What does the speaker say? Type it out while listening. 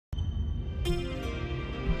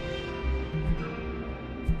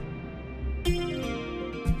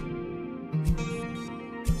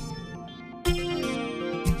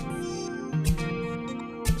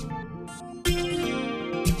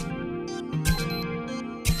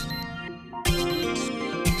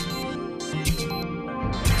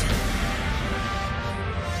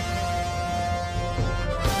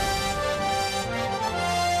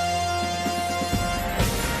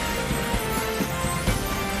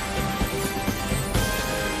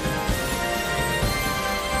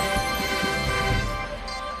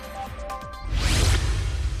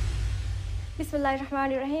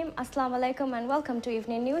Bismillahirrahmanirrahim. Assalamu alaikum and welcome to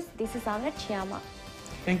Evening News. This is Amrit Chiama.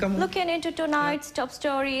 Looking into tonight's top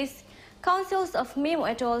stories, councils of Memo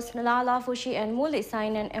Atolls, Nala Fushi and Muli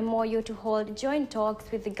sign an MOU to hold joint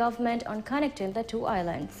talks with the government on connecting the two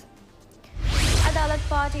islands. Adalat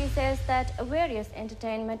Party says that various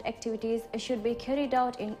entertainment activities should be carried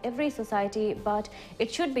out in every society, but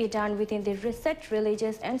it should be done within the set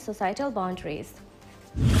religious and societal boundaries.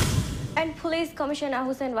 And Police Commissioner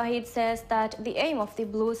Hussein Wahid says that the aim of the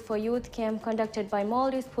Blues for Youth camp conducted by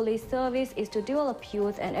Maldives Police Service is to develop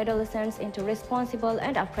youth and adolescents into responsible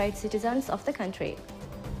and upright citizens of the country.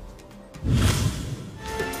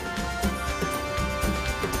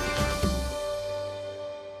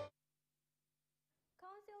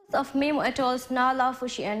 Councils of Memo Atolls, Nala,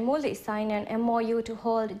 Fushi and Muli sign an MOU to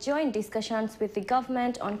hold joint discussions with the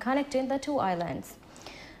government on connecting the two islands.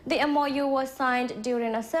 The MOU was signed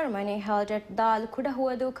during a ceremony held at Dal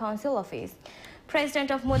Kudahuadu Council Office. President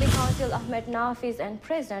of Muli Council Ahmed Nafiz and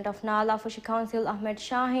President of Nala Fushi Council Ahmed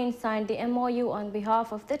Shaheen signed the MOU on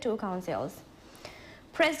behalf of the two councils.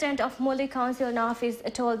 President of Muli Council Nafiz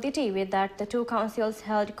told DhiTV that the two councils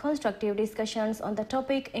held constructive discussions on the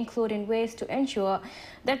topic, including ways to ensure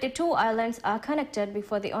that the two islands are connected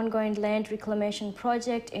before the ongoing land reclamation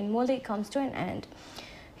project in Muli comes to an end.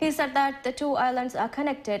 He said that the two islands are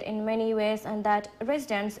connected in many ways and that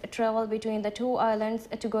residents travel between the two islands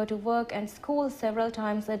to go to work and school several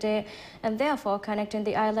times a day, and therefore connecting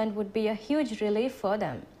the island would be a huge relief for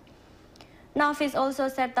them. Nafiz also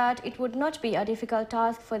said that it would not be a difficult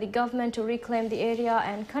task for the government to reclaim the area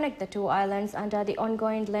and connect the two islands under the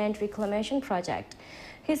ongoing land reclamation project.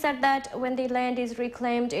 He said that when the land is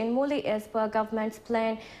reclaimed in Muli as per government's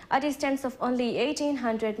plan, a distance of only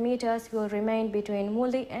 1800 meters will remain between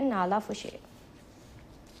Muli and Nala Fushi.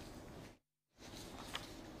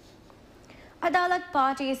 Adalat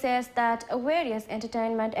Party says that various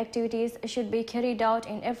entertainment activities should be carried out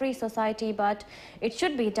in every society, but it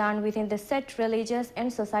should be done within the set religious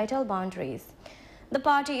and societal boundaries. The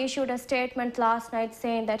party issued a statement last night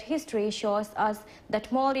saying that history shows us that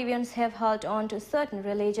Maldivians have held on to certain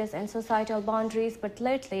religious and societal boundaries, but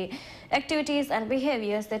lately activities and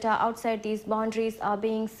behaviors that are outside these boundaries are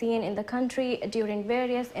being seen in the country during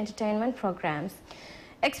various entertainment programs.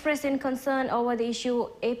 Expressing concern over the issue,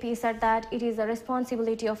 AP said that it is a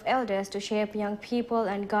responsibility of elders to shape young people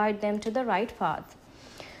and guide them to the right path.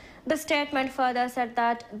 The statement further said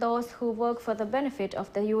that those who work for the benefit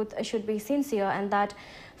of the youth should be sincere and that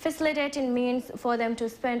facilitating means for them to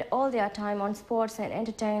spend all their time on sports and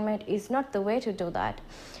entertainment is not the way to do that.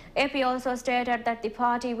 AP also stated that the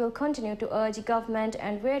party will continue to urge government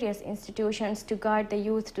and various institutions to guide the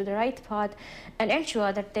youth to the right path and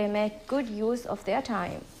ensure that they make good use of their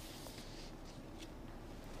time.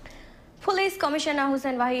 Police Commissioner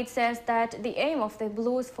Hussein Wahid says that the aim of the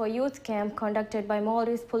Blues for Youth camp conducted by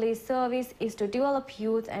Maldives Police Service is to develop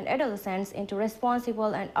youth and adolescents into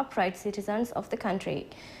responsible and upright citizens of the country.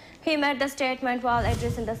 He made the statement while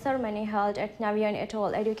addressing the ceremony held at Navian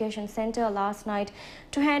Atoll Education Center last night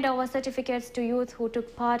to hand over certificates to youth who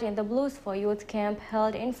took part in the Blues for Youth camp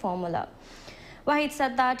held in Formula. Wahid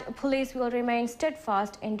said that police will remain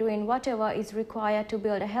steadfast in doing whatever is required to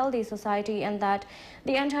build a healthy society and that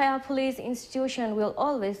the entire police institution will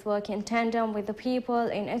always work in tandem with the people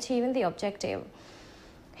in achieving the objective.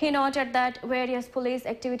 He noted that various police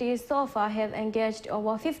activities so far have engaged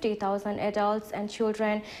over 50,000 adults and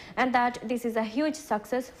children and that this is a huge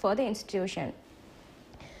success for the institution.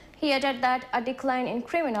 He added that a decline in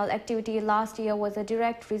criminal activity last year was a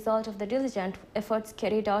direct result of the diligent efforts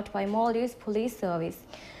carried out by Maldives Police Service.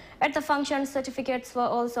 At the function, certificates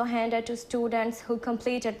were also handed to students who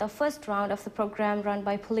completed the first round of the program run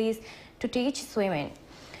by police to teach swimming.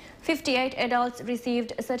 58 adults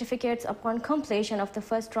received certificates upon completion of the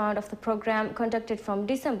first round of the program conducted from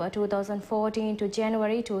December 2014 to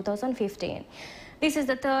January 2015. This is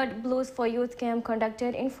the third Blues for Youth camp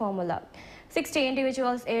conducted in Formula. 60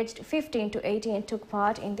 individuals aged 15 to 18 took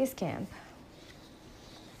part in this camp.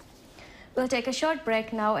 We'll take a short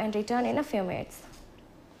break now and return in a few minutes.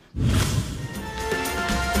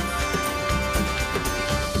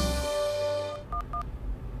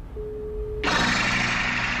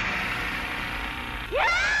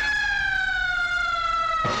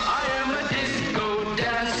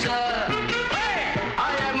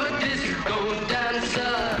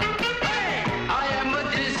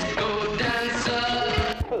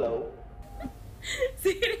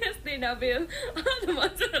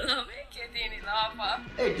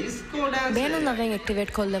 Beenun naveng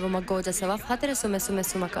activate kolleva magoja savaf hatere sume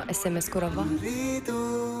sumaka SMS kurava.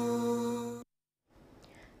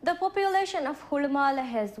 The population of Hulmale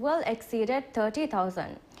has well exceeded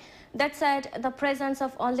 30,000. That said, the presence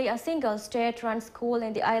of only a single state-run school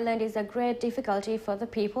in the island is a great difficulty for the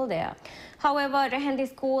people there. However, Rehendi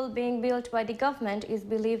school being built by the government is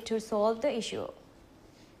believed to solve the issue.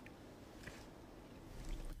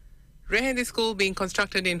 Rehendi School being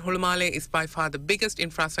constructed in Hulmale is by far the biggest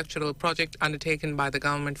infrastructural project undertaken by the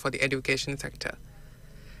government for the education sector.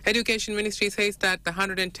 Education Ministry says that the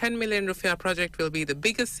 110 million rupiah project will be the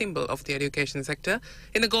biggest symbol of the education sector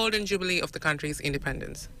in the golden jubilee of the country's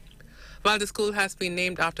independence. While the school has been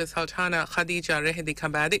named after Sultana Khadija Rehendi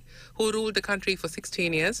Kambadi, who ruled the country for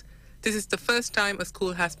 16 years, this is the first time a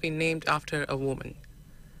school has been named after a woman.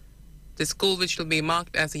 The school, which will be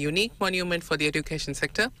marked as a unique monument for the education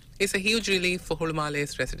sector, is a huge relief for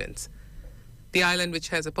Hulmale's residents. The island, which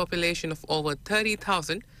has a population of over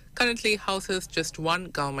 30,000, currently houses just one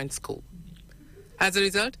government school. As a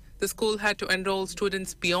result, the school had to enroll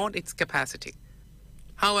students beyond its capacity.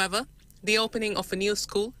 However, the opening of a new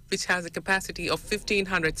school, which has a capacity of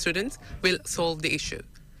 1,500 students, will solve the issue.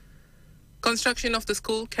 Construction of the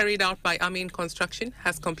school, carried out by Amin Construction,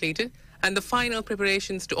 has completed, and the final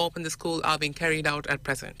preparations to open the school are being carried out at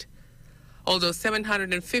present. Although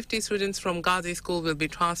 750 students from Ghazi School will be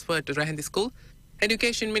transferred to Rehendi School,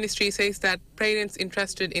 Education Ministry says that parents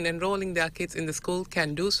interested in enrolling their kids in the school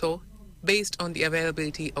can do so based on the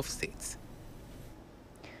availability of seats.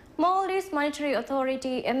 Maldives Monetary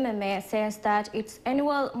Authority MMA says that its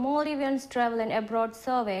annual Maldivians Traveling Abroad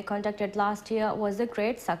survey conducted last year was a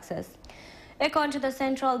great success. According to the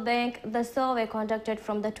central bank, the survey conducted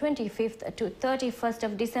from the 25th to 31st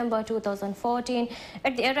of December 2014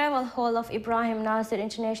 at the arrival hall of Ibrahim Nasir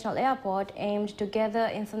International Airport aimed to gather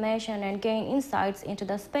information and gain insights into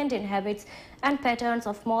the spending habits and patterns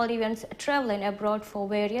of Maldivians traveling abroad for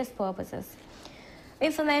various purposes.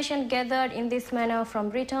 Information gathered in this manner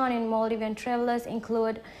from returning Maldivian travelers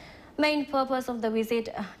include main purpose of the visit,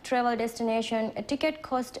 travel destination, ticket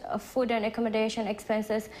cost, food and accommodation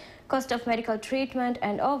expenses, cost of medical treatment,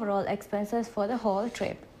 and overall expenses for the whole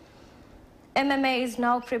trip. MMA is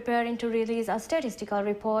now preparing to release a statistical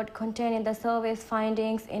report containing the survey's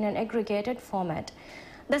findings in an aggregated format.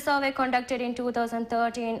 The survey conducted in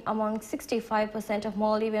 2013 among 65% of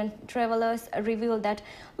Maldivian travelers revealed that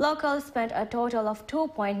locals spent a total of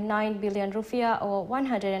 2.9 billion rupiah or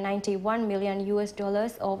 $191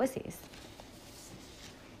 million overseas.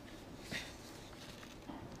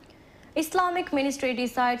 Islamic Ministry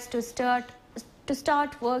decides to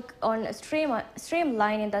start work on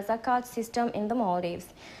streamlining the zakat system in the Maldives.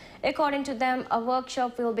 According to them, a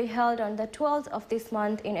workshop will be held on the 12th of this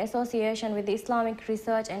month in association with the Islamic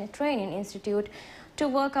Research and Training Institute to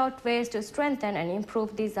work out ways to strengthen and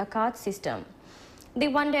improve the zakat system. The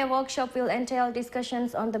one-day workshop will entail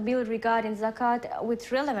discussions on the bill regarding zakat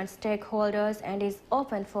with relevant stakeholders and is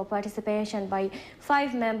open for participation by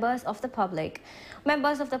 5 members of the public.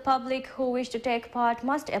 Members of the public who wish to take part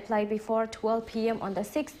must apply before 12 p.m. on the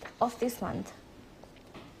 6th of this month.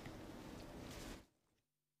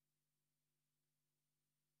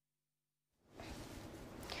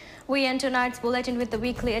 We end tonight's bulletin with the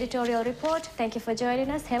weekly editorial report. Thank you for joining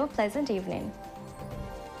us. Have a pleasant evening.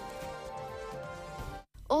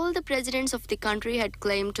 All the presidents of the country had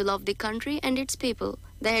claimed to love the country and its people.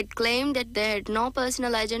 They had claimed that they had no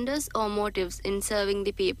personal agendas or motives in serving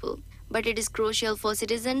the people. But it is crucial for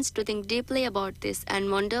citizens to think deeply about this and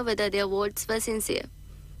wonder whether their votes were sincere.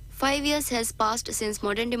 5 years has passed since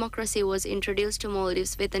modern democracy was introduced to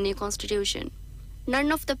Maldives with a new constitution.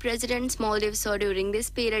 None of the presidents Maldives saw during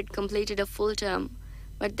this period completed a full term,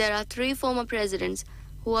 but there are 3 former presidents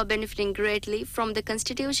who are benefiting greatly from the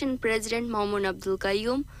constitution. President Maumoon Abdul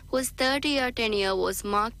Qayyum, whose 30-year tenure was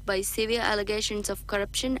marked by severe allegations of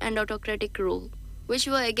corruption and autocratic rule, which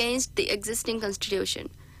were against the existing constitution.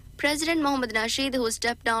 President Mohammad Nasheed, who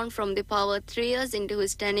stepped down from the power 3 years into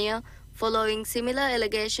his tenure following similar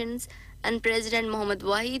allegations, and President Mohammad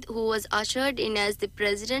Wahid, who was ushered in as the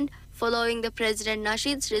president following the President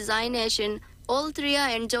Nasheed's resignation. All 3 are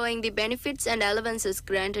enjoying the benefits and allowances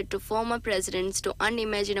granted to former presidents to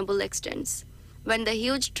unimaginable extents. When the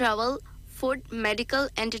huge travel, food, medical,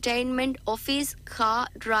 entertainment, office, car,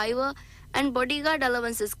 driver, and bodyguard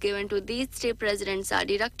allowances given to these 3 presidents are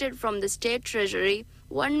deducted from the state treasury,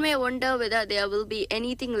 one may wonder whether there will be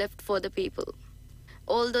anything left for the people.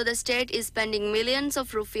 Although the state is spending millions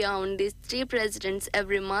of rupiah on these 3 presidents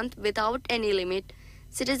every month without any limit,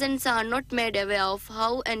 citizens are not made aware of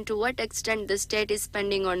how and to what extent the state is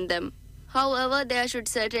spending on them. However, there should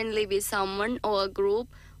certainly be someone or a group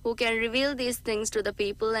who can reveal these things to the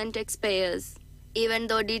people and taxpayers. Even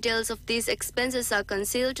though details of these expenses are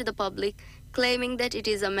concealed to the public, claiming that it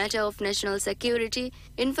is a matter of national security.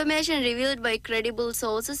 Information revealed by credible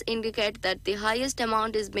sources indicate that the highest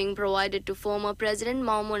amount is being provided to former President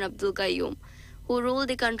Maumoon Abdul Gayoom, who ruled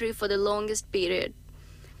the country for the longest period.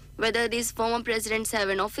 Whether these former presidents have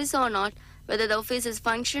an office or not, whether the office is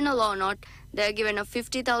functional or not, they are given a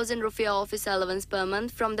 50,000 rupiah office allowance per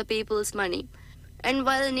month from the people's money. And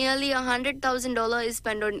while nearly $100,000 is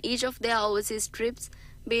spent on each of their overseas trips,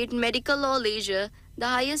 be it medical or leisure, the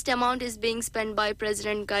highest amount is being spent by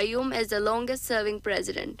President Gayoom as the longest-serving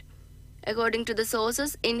president. According to the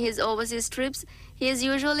sources, in his overseas trips, he is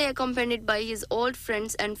usually accompanied by his old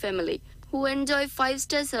friends and family, who enjoy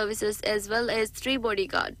 5-star services as well as 3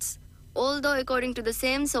 bodyguards. Although according to the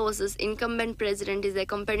same sources, incumbent president is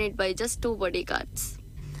accompanied by just 2 bodyguards.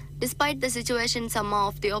 Despite the situation, some are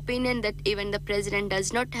of the opinion that even the president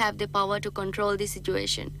does not have the power to control the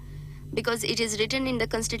situation. Because it is written in the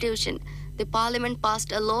constitution, the parliament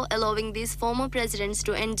passed a law allowing these former presidents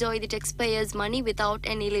to enjoy the taxpayers' money without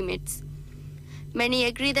any limits. Many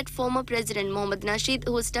agree that former President Mohammad Nasheed,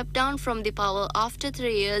 who stepped down from the power after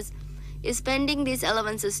 3 years, is spending these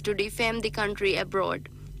allowances to defame the country abroad,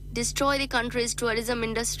 destroy the country's tourism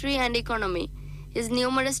industry and economy, his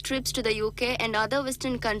numerous trips to the UK and other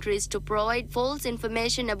Western countries to provide false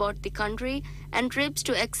information about the country, and trips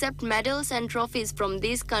to accept medals and trophies from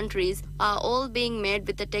these countries are all being made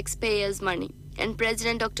with the taxpayers' money. And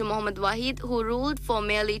President Dr. Mohammad Wahid, who ruled for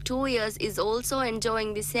merely 2 years, is also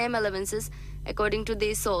enjoying the same allowances according to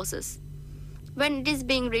these sources. When it is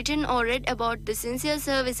being written or read about the sincere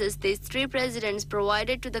services these 3 presidents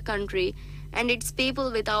provided to the country and its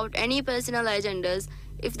people without any personal agendas,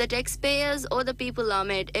 if the taxpayers or the people are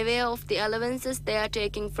made aware of the allowances they are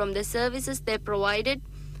taking from the services they provided,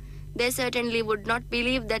 they certainly would not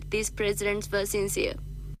believe that these presidents were sincere.